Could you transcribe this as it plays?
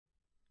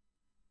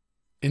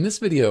In this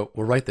video,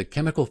 we'll write the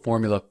chemical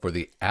formula for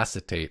the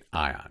acetate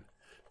ion.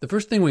 The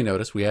first thing we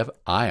notice, we have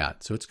ion,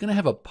 so it's going to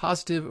have a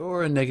positive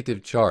or a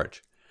negative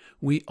charge.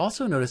 We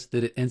also notice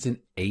that it ends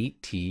in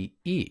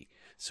ATE.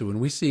 So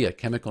when we see a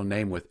chemical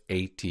name with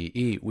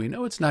ATE, we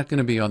know it's not going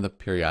to be on the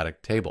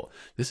periodic table.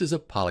 This is a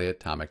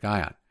polyatomic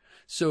ion.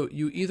 So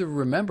you either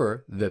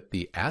remember that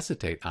the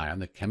acetate ion,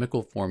 the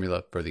chemical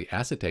formula for the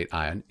acetate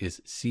ion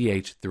is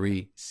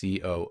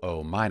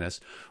CH3COO-,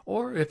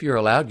 or if you're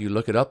allowed, you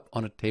look it up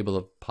on a table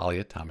of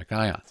polyatomic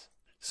ions.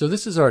 So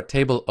this is our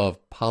table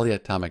of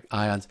polyatomic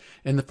ions,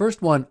 and the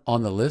first one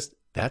on the list,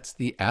 that's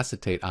the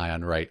acetate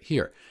ion right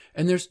here.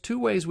 And there's two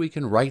ways we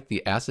can write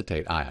the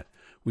acetate ion.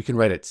 We can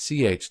write it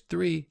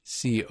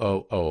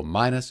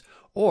CH3COO-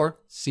 or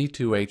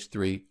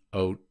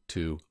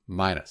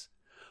C2H3O2-.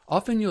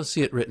 Often you'll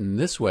see it written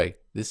this way,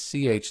 this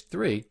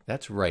CH3,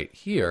 that's right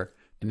here,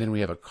 and then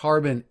we have a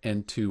carbon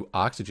and two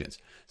oxygens.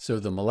 So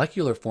the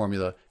molecular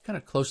formula kind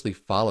of closely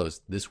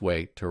follows this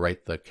way to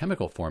write the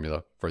chemical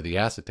formula for the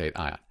acetate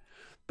ion.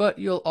 But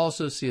you'll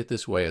also see it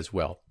this way as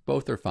well.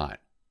 Both are fine.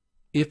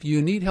 If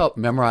you need help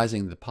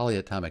memorizing the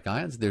polyatomic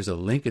ions, there's a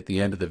link at the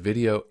end of the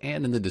video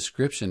and in the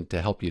description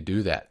to help you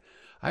do that.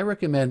 I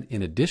recommend,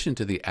 in addition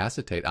to the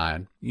acetate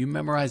ion, you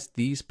memorize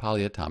these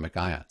polyatomic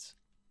ions.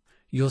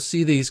 You'll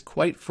see these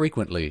quite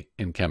frequently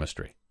in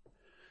chemistry.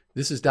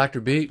 This is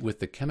Dr. B with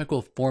the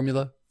chemical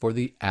formula for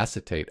the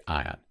acetate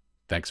ion.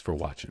 Thanks for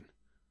watching.